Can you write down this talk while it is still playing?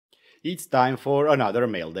It's time for another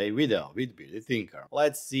mail day video with Beauty Thinker.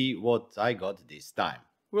 Let's see what I got this time.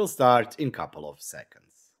 We'll start in a couple of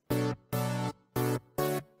seconds.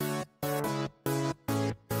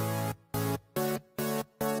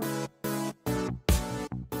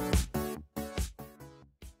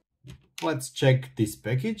 Let's check this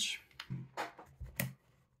package.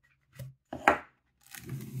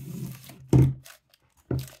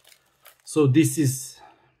 So this is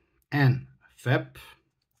nFEP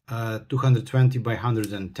 220 by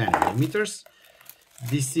 110 millimeters.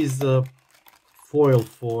 This is a foil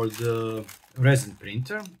for the resin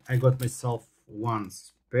printer. I got myself one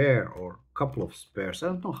spare or a couple of spares. I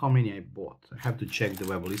don't know how many I bought. I have to check the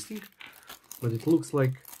web listing, but it looks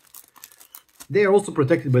like they are also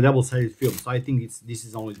protected by double-sided film. So I think this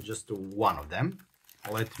is only just one of them.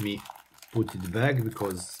 Let me put it back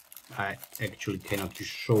because I actually cannot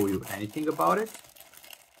show you anything about it.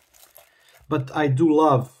 But I do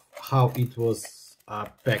love how it was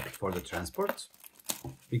packed for the transport,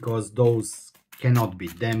 because those cannot be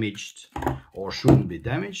damaged or shouldn't be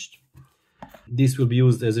damaged. This will be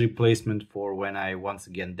used as a replacement for when I once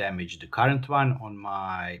again damage the current one on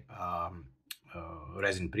my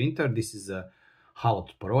resin printer. This is a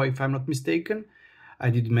Halot Pro, if I'm not mistaken.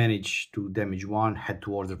 I did manage to damage one, had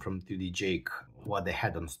to order from 3D Jake what they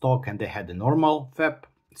had on stock, and they had the normal FEP.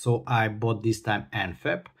 So I bought this time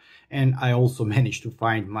nFEP, and I also managed to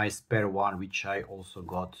find my spare one, which I also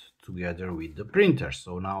got together with the printer.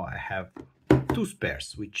 So now I have two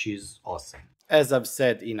spares, which is awesome. As I've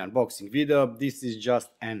said in unboxing video, this is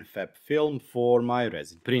just nFEP film for my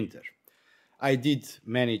resin printer. I did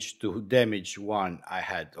manage to damage one I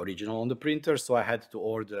had original on the printer, so I had to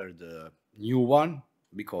order the new one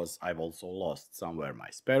because I've also lost somewhere my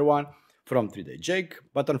spare one from 3D Jake,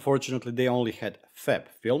 but unfortunately they only had FEP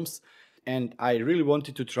films, and I really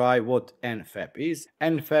wanted to try what nFEP is.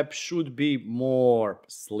 nFEP should be more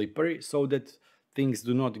slippery so that things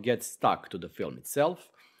do not get stuck to the film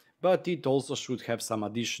itself, but it also should have some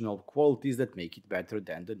additional qualities that make it better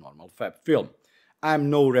than the normal FEP film.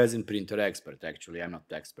 I'm no resin printer expert, actually. I'm not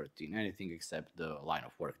expert in anything except the line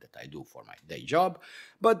of work that I do for my day job.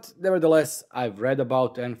 But nevertheless, I've read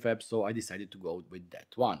about nFEP, so I decided to go with that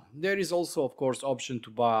one. There is also, of course, option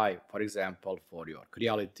to buy, for example, for your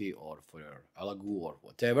Creality or for your Alagu or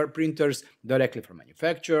whatever printers directly from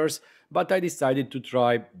manufacturers, but I decided to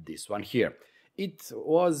try this one here. It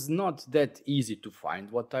was not that easy to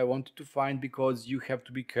find what I wanted to find because you have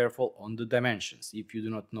to be careful on the dimensions. If you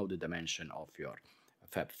do not know the dimension of your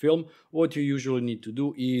FEP film, what you usually need to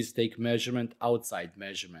do is take measurement, outside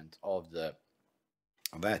measurement of the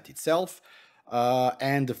vat itself,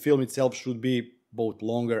 and the film itself should be both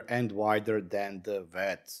longer and wider than the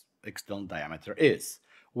vat external diameter is.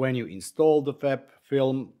 When you install the FEP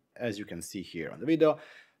film, as you can see here on the video,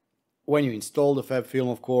 when you install the FEP film,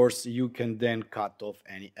 of course, you can then cut off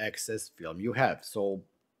any excess film you have. So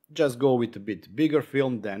just go with a bit bigger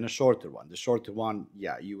film than a shorter one. The shorter one,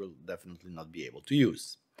 yeah, you will definitely not be able to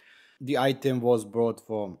use. The item was brought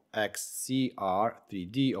from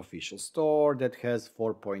XCR3D official store that has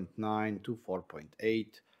 4.9 to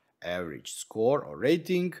 4.8 average score or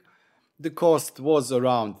rating. The cost was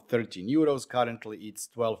around 13 euros. Currently it's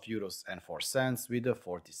 12 euros and 4 cents with a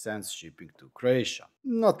 40 cents shipping to Croatia.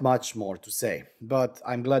 Not much more to say, but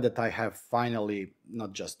I'm glad that I have finally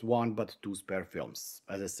not just one but two spare films.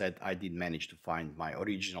 As I said, I did manage to find my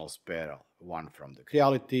original spare one from the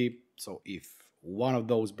Creality, so if one of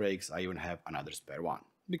those breaks, I even have another spare one,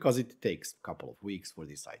 because it takes a couple of weeks for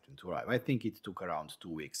this item to arrive. I think it took around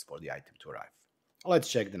 2 weeks for the item to arrive. Let's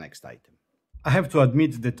check the next item. I have to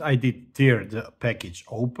admit that I did tear the package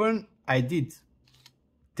open. I did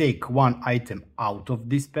take one item out of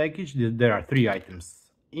this package. There are 3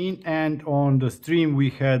 items in, and on the stream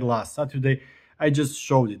we had last Saturday, I just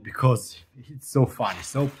showed it because it's so funny.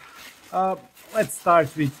 So let's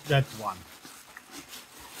start with that one.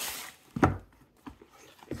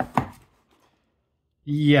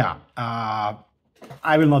 Yeah,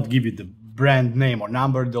 I will not give you the brand name or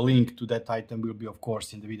number. The link to that item will be, of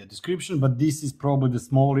course, in the video description, but this is probably the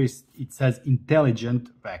smallest. It says intelligent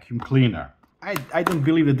vacuum cleaner. I don't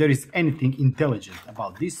believe that there is anything intelligent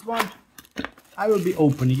about this one. I will be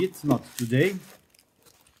opening it, not today.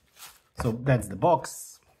 So that's the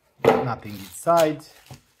box, nothing inside.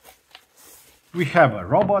 We have a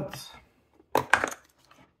robot.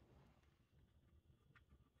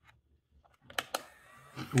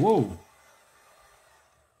 Whoa.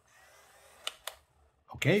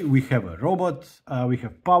 Okay, we have a robot, we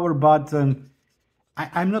have power button.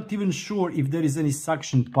 I'm not even sure if there is any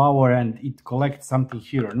suction power and it collects something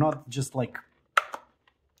here or not, just like...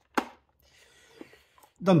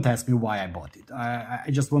 don't ask me why I bought it.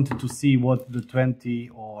 I just wanted to see what the 20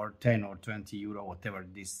 or 10 or 20 euro, whatever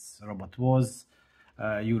this robot was,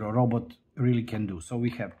 euro robot really can do. So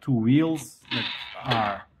we have two wheels that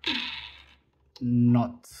are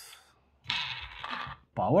not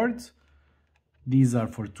powered. These are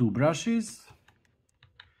for two brushes,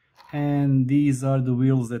 and these are the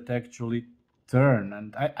wheels that actually turn.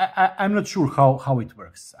 And I'm not sure how it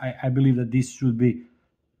works. I believe that this should be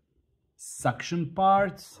suction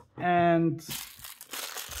parts, and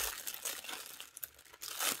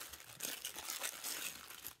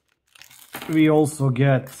we also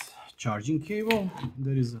get charging cable.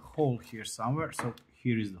 There is a hole here somewhere, so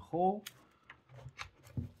here is the hole.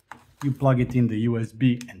 You plug it in the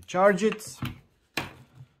USB and charge it.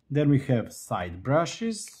 Then we have side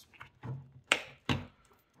brushes.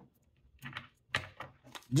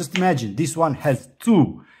 Just imagine, this one has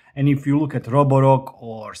two. And if you look at Roborock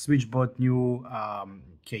or SwitchBot new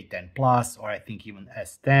K10 Plus, or I think even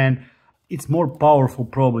S10, it's more powerful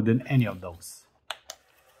probably than any of those.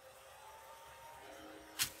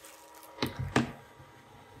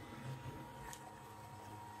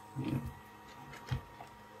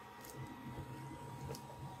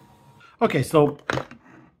 Okay, so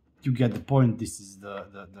you get the point. This is the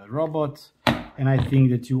robot, and I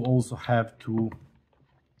think that you also have to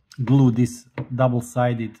glue this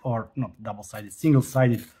double-sided, or not double-sided,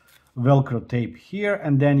 single-sided Velcro tape here,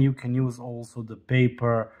 and then you can use also the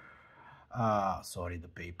paper, the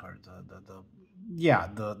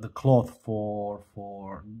cloth for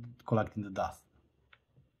collecting the dust.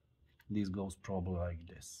 This goes probably like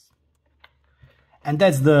this, and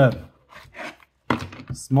that's the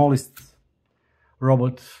smallest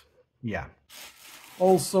robot. Yeah.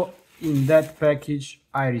 Also in that package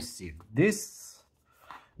I received this.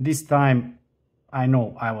 This time I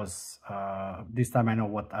know what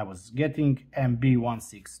I was getting,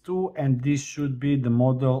 MB162, and this should be the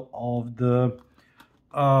model of the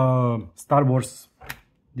Star Wars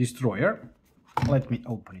destroyer. Let me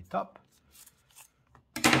open it up.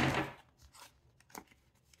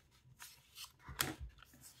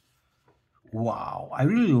 Wow, I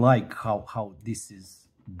really like how this is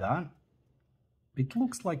done. It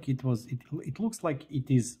looks like it looks like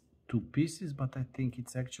it is two pieces, but I think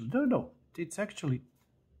it's actually no, it's actually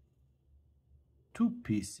two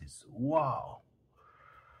pieces. Wow.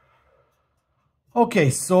 Okay,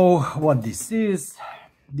 so what this is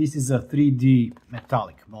a 3D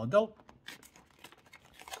metallic model,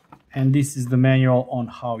 and this is the manual on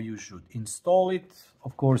how you should install it.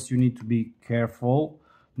 Of course, you need to be careful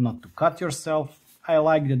not to cut yourself. I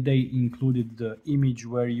like that they included the image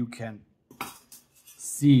where you can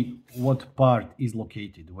see what part is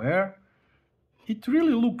located where. It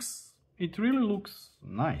really looks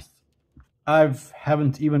nice. I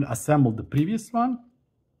haven't even assembled the previous one,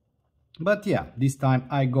 but yeah, this time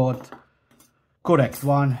I got correct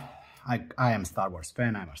one. I am a Star Wars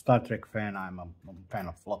fan, I'm a Star Trek fan, I'm a fan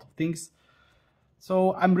of a lot of things.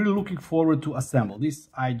 So I'm really looking forward to assemble this.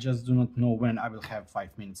 I just do not know when I will have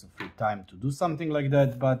 5 minutes of free time to do something like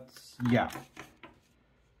that, but yeah,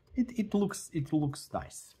 it looks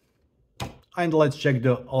nice. And let's check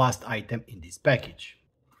the last item in this package.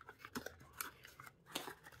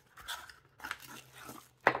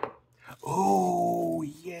 Oh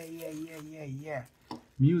yeah,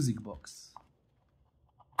 Mucis Box.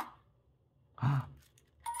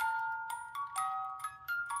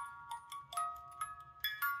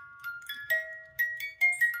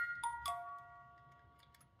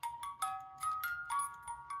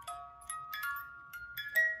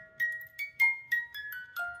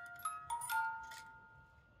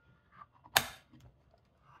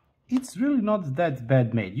 It's really not that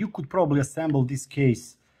bad made. You could probably assemble this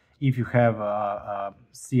case if you have a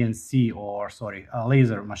CNC or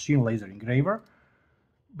a machine laser engraver.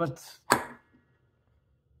 But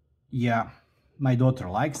yeah, my daughter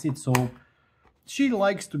likes it, so she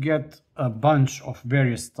likes to get a bunch of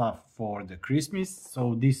various stuff for the Christmas.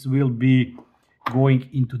 So this will be going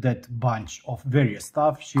into that bunch of various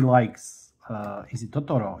stuff. She likes, is it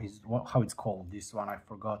Totoro? How it's called? This one I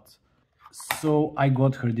forgot. So I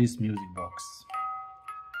got her this Mucis Box.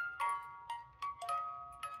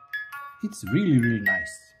 It's really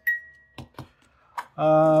nice.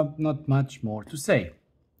 Not much more to say.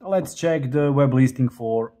 Let's check the web listing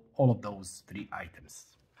for all of those 3 items.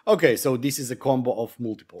 Okay, so this is a combo of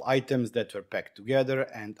multiple items that were packed together,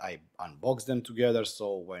 and I unboxed them together.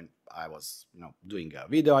 So when I was doing a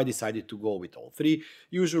video, I decided to go with all 3.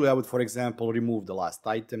 Usually I would, for example, remove the last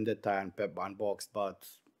item that I unboxed, but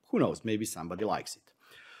who knows, maybe somebody likes it.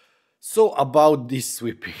 So about this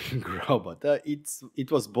sweeping robot,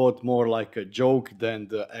 it was bought more like a joke than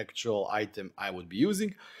the actual item I would be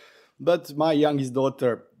using. But my youngest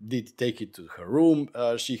daughter did take it to her room.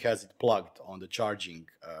 She has it plugged on the charging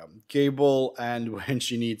cable, and when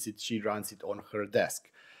she needs it, she runs it on her desk.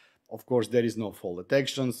 Of course, there is no fall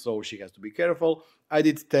detection, so she has to be careful. I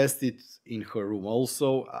did test it in her room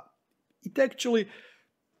also. It actually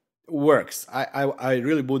works. I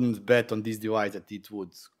really wouldn't bet on this device that it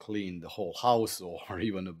would clean the whole house or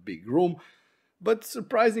even a big room. But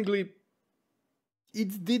surprisingly,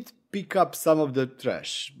 it did pick up some of the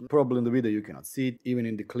trash. Probably in the video you cannot see it, even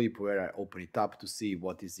in the clip where I open it up to see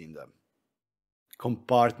what is in the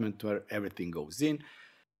compartment where everything goes in.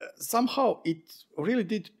 Somehow it really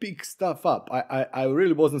did pick stuff up. I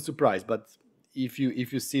really wasn't surprised, but if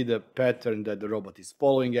you see the pattern that the robot is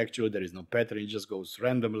following, actually there is no pattern. It just goes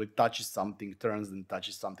randomly, touches something, turns and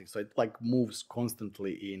touches something. So it like moves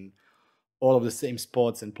constantly in all of the same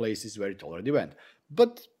spots and places where it already went.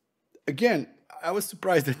 But again, I was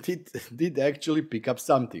surprised that it did actually pick up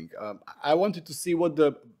something. I wanted to see what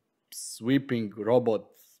the sweeping robot,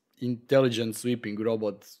 intelligent sweeping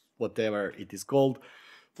robot, whatever it is called,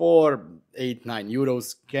 for 8-9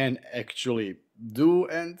 euros can actually do.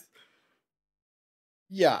 And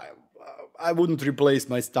yeah, I wouldn't replace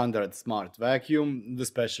my standard smart vacuum,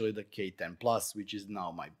 especially the K10 Plus, which is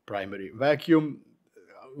now my primary vacuum,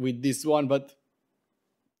 with this one, but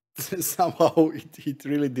somehow it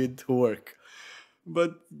really did work.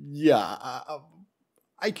 But yeah,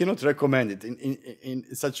 I cannot recommend it in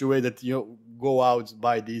such a way that you go out,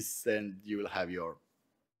 buy this, and you will have your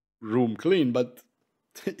room clean. But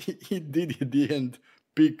it did in the end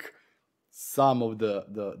pick some of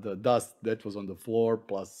the dust that was on the floor,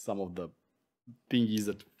 plus some of the thingies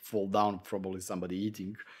that fall down, probably somebody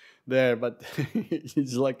eating there. But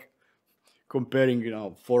it's like comparing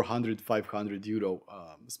 400-500 euro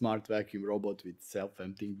smart vacuum robot with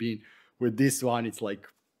self-emptying bin with this one. It's like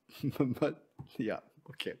but yeah,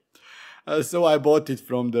 okay. So I bought it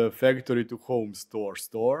from the factory to home store.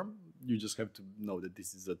 You just have to know that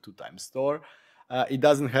this is a 2x store. It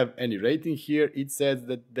doesn't have any rating here. It says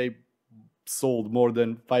that they sold more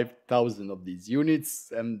than 5,000 of these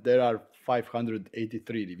units, and there are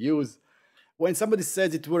 583 reviews. When somebody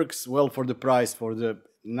says it works well for the price, for the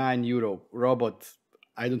 9 euro robot,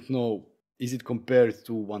 I don't know, is it compared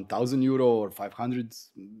to 1,000 euro or 500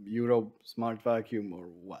 euro smart vacuum or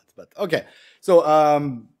what? But okay, so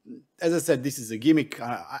as I said, this is a gimmick.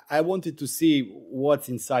 I wanted to see what's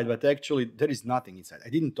inside, but actually there is nothing inside. I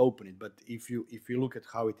didn't open it, but if you look at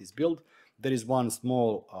how it is built, there is one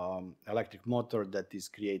small electric motor that is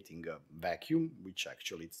creating a vacuum, which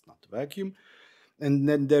actually it's not a vacuum. And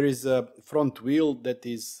then there is a front wheel that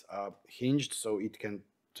is hinged, so it can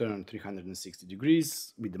turn 360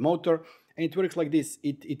 degrees with the motor. And it works like this.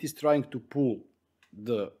 It is trying to pull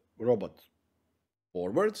the robot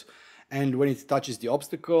forwards. And when it touches the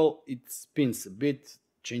obstacle, it spins a bit,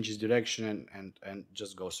 changes direction, and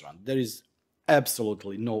just goes around. There is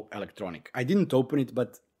absolutely no electronic. I didn't open it,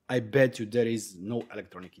 but I bet you there is no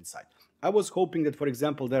electronic inside. I was hoping that, for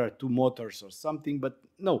example, there are 2 motors or something, but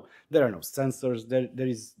no, there are no sensors. There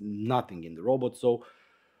is nothing in the robot. So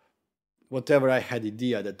whatever I had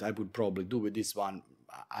idea that I would probably do with this one,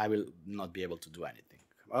 I will not be able to do anything.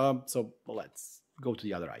 So let's go to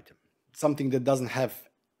the other item. Something that doesn't have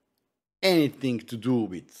anything to do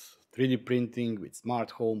with 3D printing, with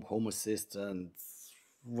smart home, home assistant,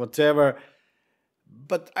 whatever.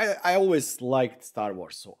 But I always liked Star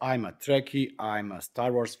Wars, so I'm a Trekkie, I'm a Star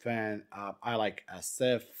Wars fan. I like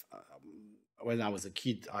SF. When I was a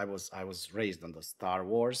kid, I was raised on the Star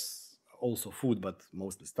Wars, also food, but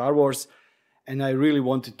mostly Star Wars. And I really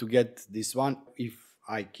wanted to get this one. If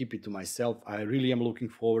I keep it to myself, I really am looking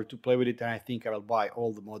forward to play with it, and I think I will buy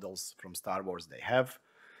all the models from Star Wars they have.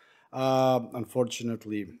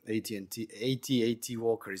 Unfortunately, AT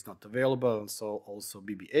Walker is not available, and so also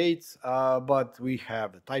BB-8. But we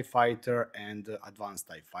have the TIE Fighter and the Advanced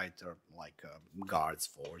TIE Fighter, like guards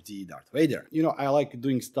for the Darth Vader. You know, I like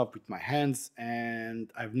doing stuff with my hands, and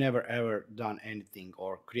I've never ever done anything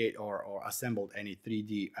or create or assembled any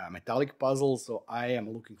 3D metallic puzzle. So I am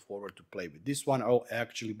looking forward to play with this one. I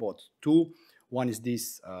actually bought 2. One is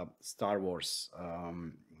this Star Wars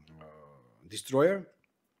destroyer.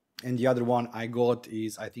 And the other one I got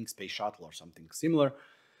is, I think, Space Shuttle or something similar.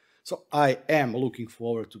 So I am looking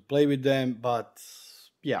forward to play with them. But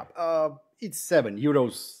yeah, it's 7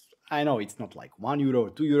 euros. I know it's not like 1 euro or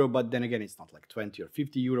 2 euro, but then again, it's not like 20 or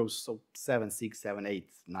 50 euros. So 7, 6, 7, 8,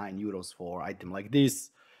 9 euros for an item like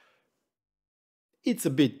this. It's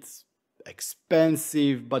a bit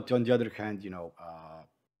expensive, but on the other hand, you know,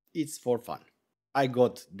 it's for fun. I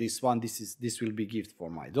got this one. This will be gift for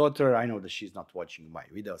my daughter. I know that she's not watching my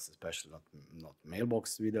videos, especially not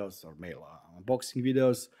mailbox videos or mail unboxing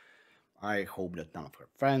videos. I hope that none of her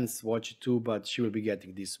friends watch it too, but she will be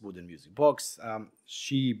getting this wooden music box.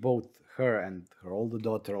 Both her and her older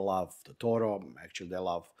daughter love Totoro. Actually, they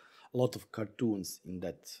love a lot of cartoons in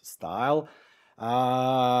that style.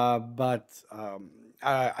 I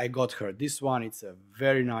got her this one. It's a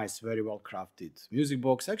very nice, very well crafted music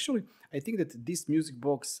box. Actually, I think that this music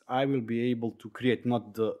box I will be able to create,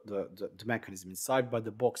 not the mechanism inside, but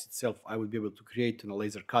the box itself I will be able to create on a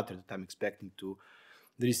laser cutter that I'm expecting to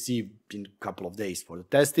receive in a couple of days for the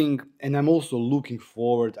testing. And I'm also looking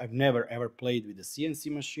forward, I've never ever played with a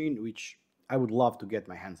CNC machine, which I would love to get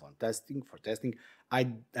my hands on testing.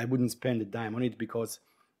 I wouldn't spend a dime on it because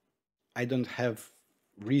I don't have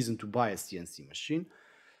reason to buy a CNC machine.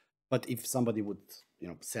 But if somebody would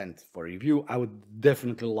send for review, I would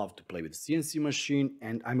definitely love to play with a CNC machine,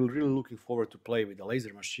 and I'm really looking forward to play with a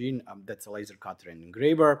laser machine. That's a laser cutter and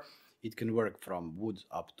engraver. It can work from wood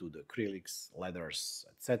up to the acrylics, leathers,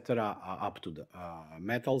 etc., up to the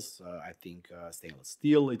metals. I think stainless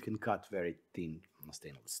steel. It can cut very thin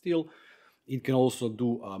stainless steel. It can also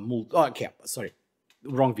do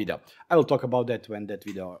wrong video. I will talk about that when that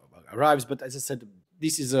video arrives. But as I said,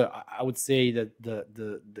 this is I would say that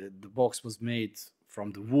the box was made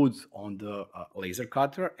from the wood on the laser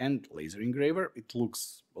cutter and laser engraver. It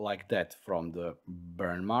looks like that from the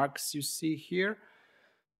burn marks you see here.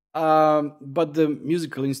 But the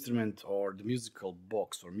musical instrument or the musical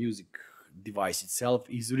box or music device itself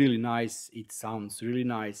is really nice. It sounds really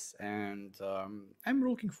nice, and I'm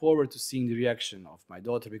looking forward to seeing the reaction of my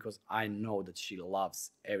daughter, because I know that she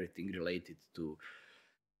loves everything related to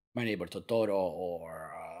My Neighbor Totoro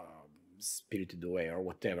or Spirited Away or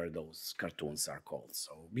whatever those cartoons are called.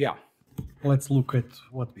 So yeah, let's look at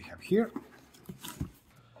what we have here.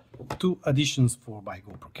 Two additions for my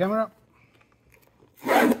GoPro camera.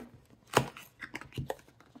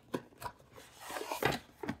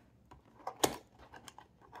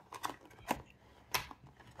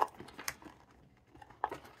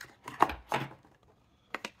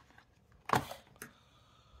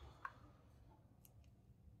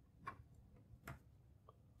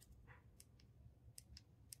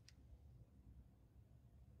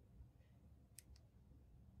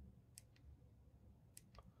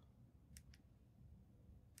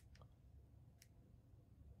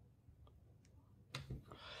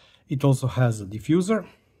 It also has a diffuser.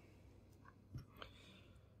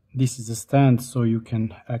 This is a stand, so you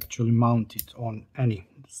can actually mount it on any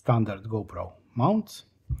standard GoPro mount.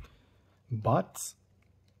 But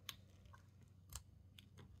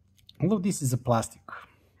although this is a plastic,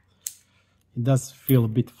 it does feel a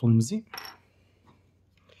bit flimsy.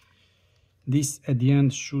 This at the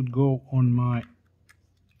end should go on my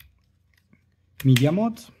media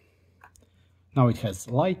mod. Now it has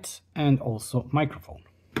light and also microphone.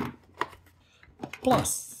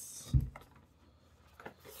 Plus,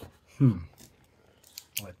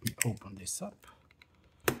 let me open this up.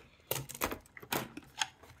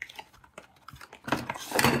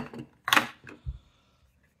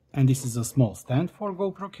 And this is a small stand for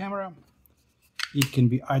GoPro camera. It can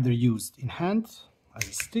be either used in hand as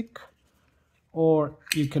a stick, or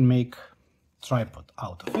you can make tripod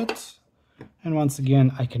out of it. And once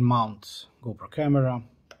again, I can mount GoPro camera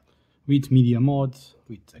with media mod,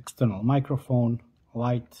 with external microphone,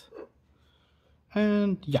 light,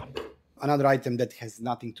 and yeah. Another item that has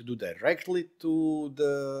nothing to do directly to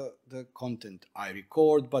the content I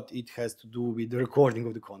record, but it has to do with the recording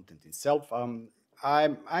of the content itself.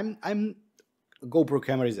 GoPro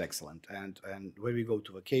camera is excellent, and when we go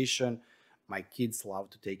to vacation, my kids love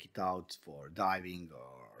to take it out for diving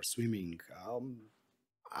or swimming.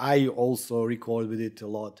 I also record with it a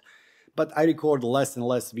lot, but I record less and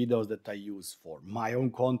less videos that I use for my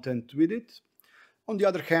own content with it. On the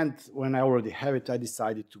other hand, when I already have it, I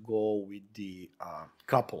decided to go with the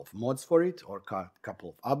couple of mods for it, or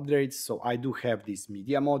couple of upgrades. So I do have this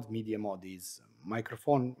media mod. Media mod is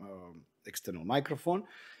microphone, external microphone.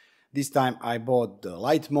 This time I bought the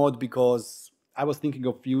light mod because I was thinking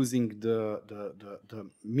of using the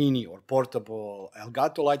mini or portable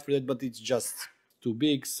Elgato light for that, but it's just too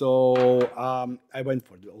big. So I went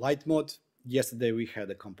for the light mod. Yesterday we had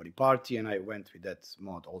a company party and I went with that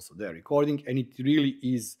mod also there recording, and it really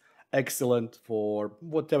is excellent for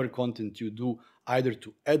whatever content you do, either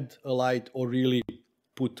to add a light or really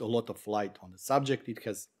put a lot of light on the subject. It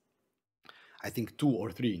has, I think, 2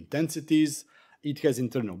 or 3 intensities. It has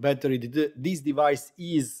internal battery. This device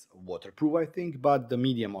is waterproof, I think, but the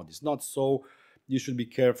media mod is not. So You should be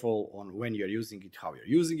careful on when you're using it, how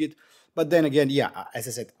you're using it. But then again, yeah, as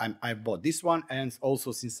I said, I bought this one, and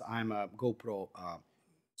also since I'm a GoPro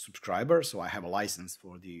subscriber, so I have a license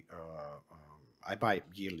for the, I buy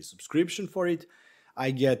yearly subscription for it.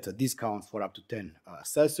 I get discounts for up to 10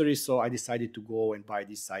 accessories, so I decided to go and buy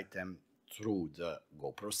this item through the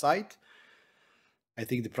GoPro site. I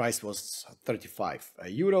think the price was 35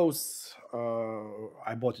 euros.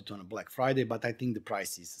 I bought it on a Black Friday, but I think the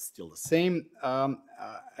price is still the same.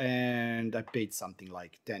 And I paid something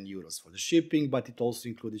like 10 euros for the shipping, but it also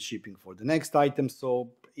included shipping for the next item.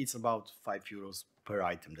 So it's about 5 euros per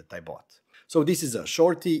item that I bought. So this is a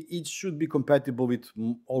Shorty. It should be compatible with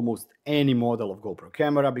almost any model of GoPro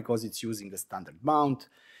camera because it's using a standard mount.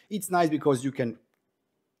 It's nice because you can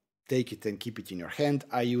take it and keep it in your hand.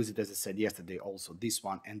 I use it, as I said yesterday, also this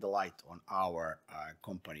one and the light on our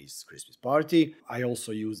company's Christmas party. I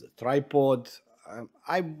also use a tripod.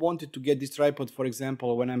 I wanted to get this tripod, for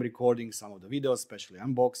example, when I'm recording some of the videos, especially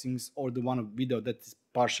unboxings, or the one video that is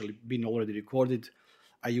partially been already recorded.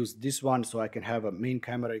 I use this one so I can have a main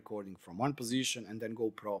camera recording from one position and then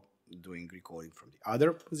GoPro doing recording from the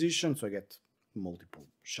other position, so I get multiple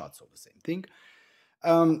shots of the same thing.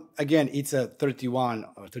 Again, it's a 31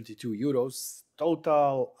 or 32 euros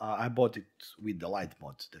total. I bought it with the light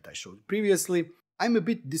mod that I showed previously. I'm a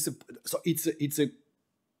bit disappointed. So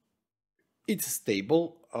it's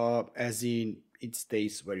stable, as in it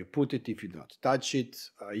stays where you put it. If you do not touch it,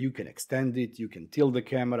 you can extend it. You can tilt the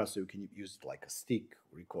camera, so you can use it like a stick,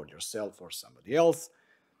 record yourself or somebody else.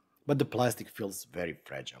 But the plastic feels very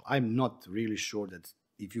fragile. I'm not really sure that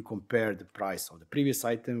if you compare the price of the previous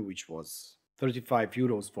item, which was 35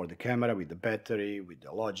 euros for the camera with the battery, with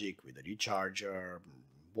the logic, with the recharger,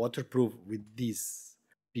 waterproof, with this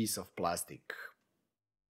piece of plastic,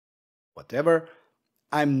 whatever,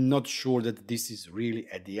 I'm not sure that this is really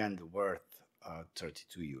at the end worth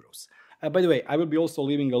 32 euros. By the way, I will be also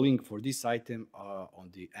leaving a link for this item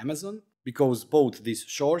on the Amazon, because both this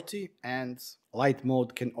Shorty and light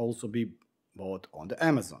mode can also be bought on the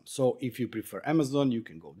Amazon. So if you prefer Amazon, you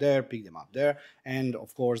can go there, pick them up there. And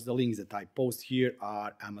of course, the links that I post here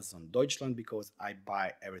are Amazon Deutschland, because I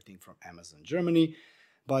buy everything from Amazon Germany.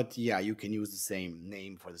 But yeah, you can use the same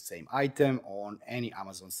name for the same item on any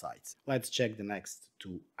Amazon sites. Let's check the next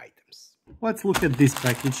two items. Let's look at this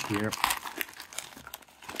package here.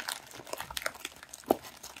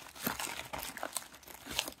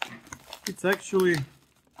 It's actually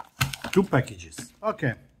two packages.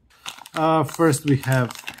 Okay. First we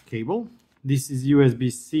have cable. This is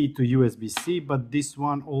USB-C to USB-C, but this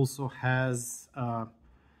one also has a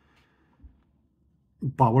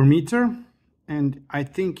power meter, and I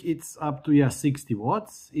think it's up to 60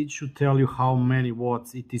 watts. It should tell you how many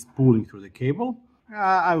watts it is pulling through the cable.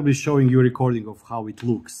 I will be showing you a recording of how it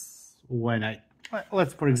looks when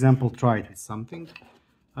let's for example try it with something.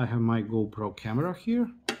 I have my GoPro camera here.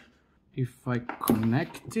 If I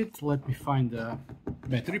connect it, let me find the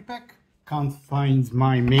battery pack. Can't find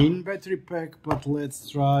my main battery pack, but let's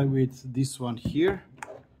try with this one here.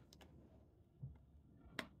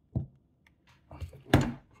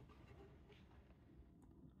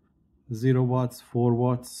 Zero watts, 4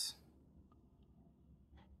 watts.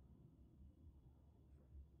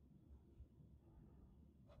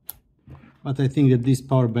 But I think that this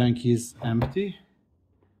power bank is empty.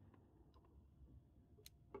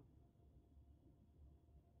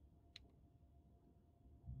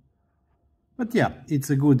 But yeah,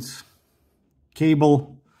 it's a good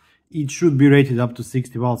cable. It should be rated up to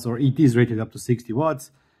 60 watts, or it is rated up to 60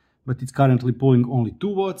 watts, but it's currently pulling only 2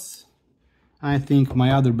 watts. I think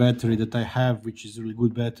my other battery that I have, which is a really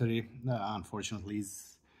good battery, unfortunately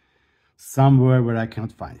is somewhere where I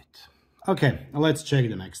cannot find it. Okay, let's check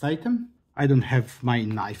the next item. I don't have my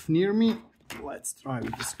knife near me. Let's try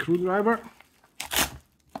with the screwdriver.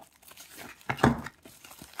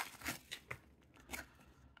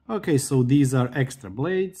 Okay, so these are extra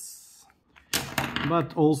blades,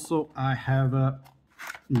 but also I have a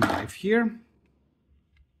knife here.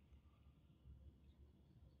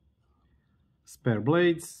 Spare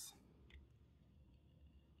blades.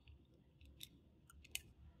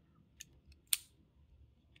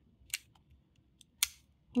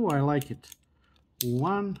 Oh, I like it.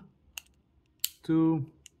 1, 2,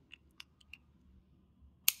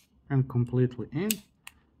 and completely in.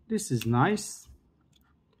 This is nice.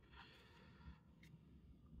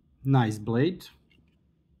 Nice blade.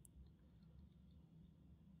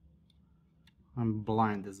 I'm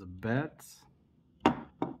blind as a bat.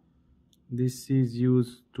 This is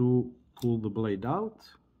used to pull the blade out.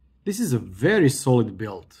 This is a very solid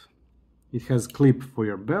build. It has clip for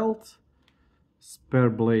your belt. spare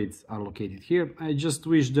blades are located here. I just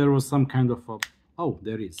wish there was some kind of a... Oh,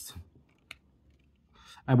 there is.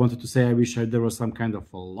 I wanted to say I wish there was some kind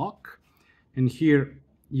of a lock. And here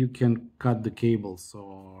you can cut the cables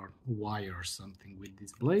or wire or something with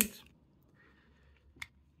this blade.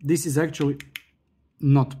 This is actually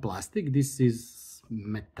not plastic. This is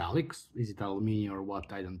metallic. Is it aluminum or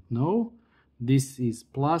what? I don't know. This is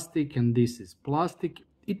plastic and this is plastic.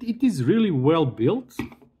 It is really well built.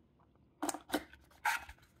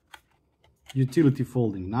 Utility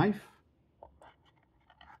folding knife.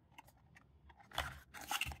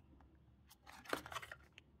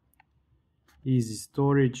 Easy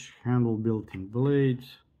storage, handle built-in blade,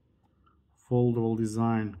 foldable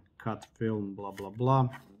design, cut film, blah blah blah.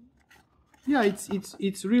 Yeah,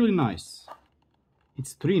 it's really nice.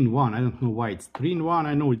 It's 3-in-1. I don't know why it's 3-in-1.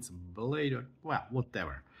 I know it's a blade or well,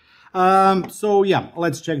 whatever. So yeah,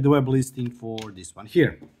 let's check the web listing for this one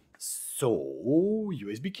here. So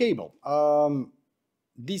USB cable.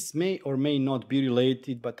 This may or may not be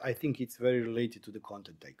related, but I think it's very related to the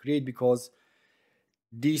content I create because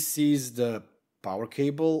this is the power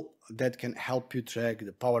cable that can help you track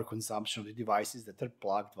the power consumption of the devices that are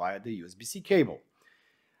plugged via the USB-C cable.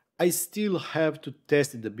 I still have to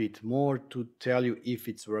test it a bit more to tell you if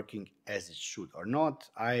it's working as it should or not.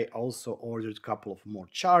 I also ordered a couple of more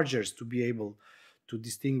chargers to be able to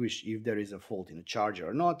distinguish if there is a fault in the charger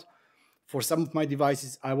or not. For some of my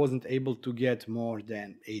devices, I wasn't able to get more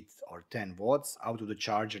than 8 or 10 watts out of the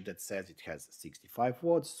charger that says it has 65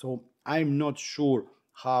 watts. So I'm not sure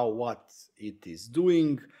what it is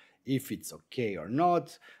doing, if it's okay or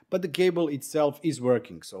not. But the cable itself is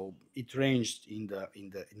working. So it ranged in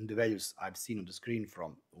the values I've seen on the screen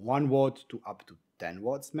from 1 watt to up to 10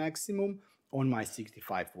 watts maximum on my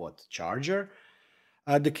 65 watt charger.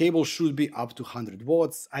 The cable should be up to 100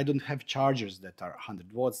 watts. I don't have chargers that are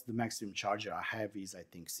 100 watts. The maximum charger I have is, I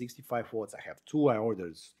think, 65 watts. I have 2. I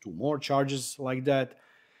ordered 2 more chargers like that.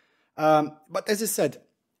 But as I said,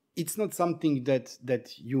 it's not something that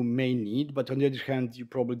you may need. But on the other hand, you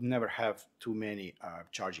probably never have too many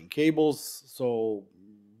charging cables. So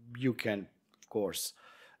you can, of course,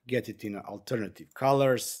 get it in alternative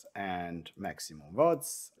colors and maximum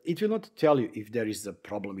watts. It will not tell you if there is a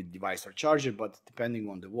problem with device or charger, but depending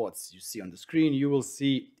on the watts you see on the screen, you will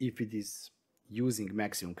see if it is using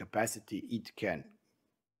maximum capacity, it can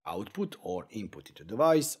output or input into the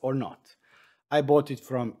device or not. I bought it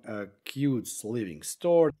from a Q's Living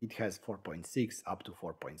store. It has 4.6 up to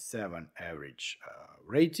 4.7 average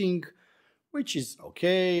rating, which is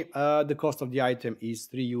okay. The cost of the item is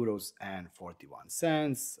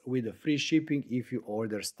 €3.41 with a free shipping if you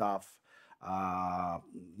order stuff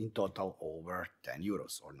in total over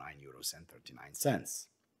 €10 or €9.39.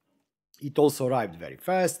 It also arrived very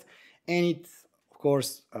fast, and it, of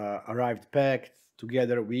course, arrived packed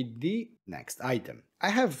together with the next item. I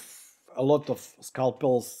have a lot of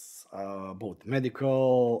scalpels, both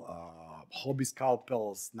medical, hobby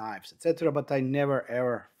scalpels, knives, etc., but I never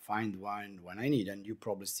ever find one when I need, and you've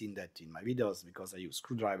probably seen that in my videos because I use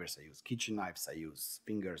screwdrivers, I use kitchen knives, I use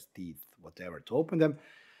fingers, teeth, whatever to open them.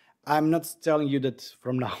 I'm not telling you that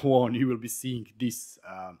from now on you will be seeing this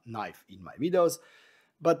knife in my videos,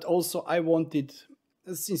 but also I wanted,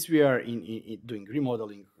 since we are in doing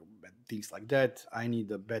remodeling, things like that, I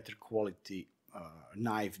need a better quality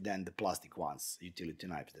knife than the plastic ones, utility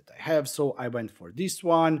knives that I have, so I went for this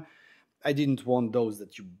one. I didn't want those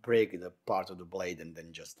that you break the part of the blade and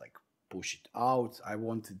then just like push it out. I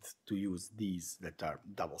wanted to use these that are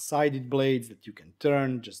double-sided blades that you can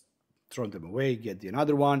turn, just throw them away, get the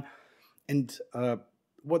another one. And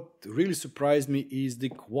what really surprised me is the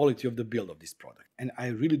quality of the build of this product. And I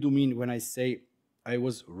really do mean when I say I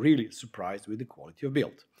was really surprised with the quality of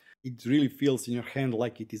build. It really feels in your hand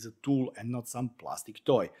like it is a tool and not some plastic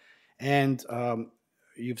toy. And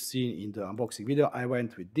you've seen in the unboxing video, I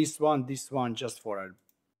went with this one. This one, just for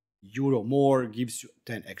 €1 more, gives you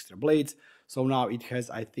 10 extra blades. So now it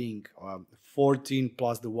has, I think, 14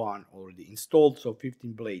 plus the one already installed, so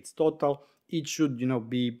 15 blades total. It should,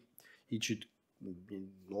 it should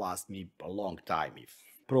last me a long time. If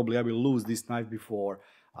probably I will lose this knife before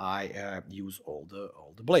I use all the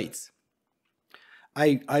blades.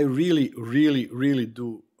 I really, really, really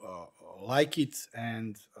do like it,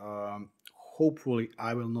 and hopefully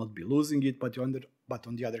I will not be losing it, but on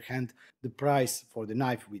the other hand, the price for the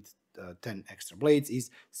knife with 10 extra blades is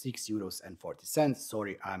 €6.40.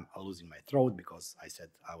 Sorry, I'm losing my throat because I said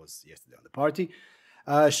I was yesterday on the party.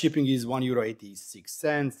 Shipping is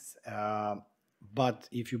 €1.86, but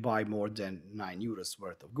if you buy more than €9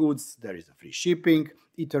 worth of goods, there is a free shipping.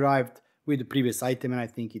 It arrived with the previous item, and I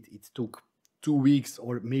think it took 2 weeks,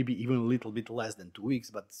 or maybe even a little bit less than 2 weeks,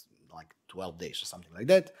 but like 12 days or something like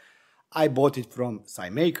that. I bought it from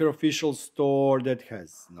SciMaker official store that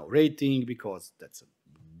has no rating because that's a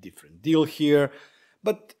different deal here.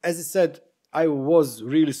 But as I said, I was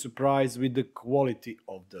really surprised with the quality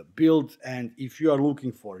of the build. And if you are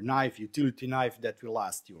looking for a knife, utility knife that will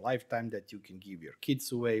last you a lifetime, that you can give your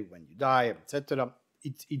kids away when you die, etc.,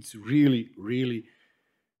 it's really, really,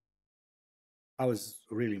 I was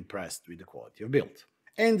really impressed with the quality of build.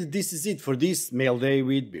 And this is it for this mail day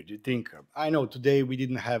with Bearded Tinker. I know today we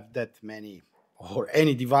didn't have that many or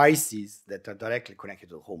any devices that are directly connected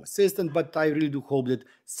to the Home Assistant, but I really do hope that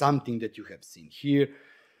something that you have seen here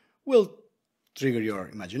will trigger your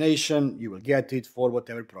imagination. You will get it for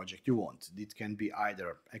whatever project you want. It can be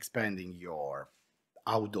either expanding your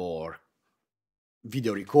outdoor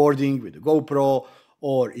video recording with the GoPro,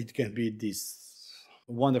 or it can be this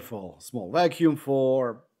wonderful small vacuum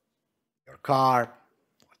for your car,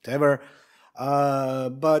 whatever.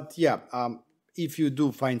 But yeah, if you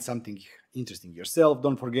do find something interesting yourself,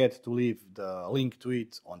 don't forget to leave the link to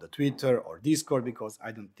it on the Twitter or Discord, because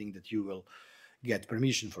I don't think that you will get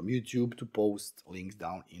permission from YouTube to post links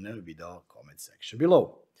down in a video comment section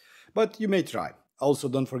below. But you may try. Also,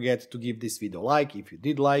 don't forget to give this video a like if you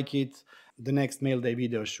did like it. The next mail day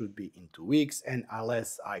video should be in 2 weeks, and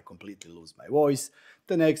unless I completely lose my voice,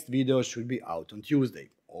 the next video should be out on Tuesday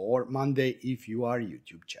or Monday if you are a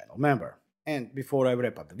YouTube channel member. And before I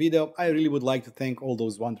wrap up the video, I really would like to thank all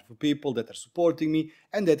those wonderful people that are supporting me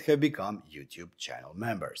and that have become YouTube channel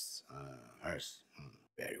members.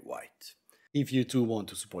 Very white. If you too want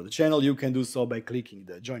to support the channel, you can do so by clicking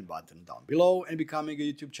the join button down below and becoming a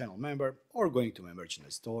YouTube channel member, or going to my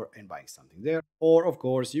merchandise store and buying something there. Or of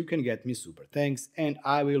course, you can get me super thanks, and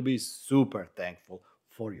I will be super thankful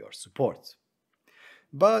for your support.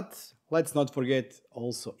 But let's not forget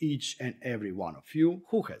also each and every one of you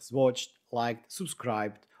who has watched, liked,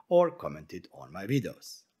 subscribed, or commented on my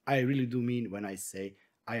videos. I really do mean when I say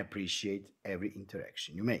I appreciate every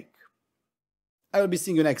interaction you make. I will be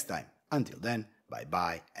seeing you next time. Until then, bye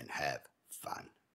bye and have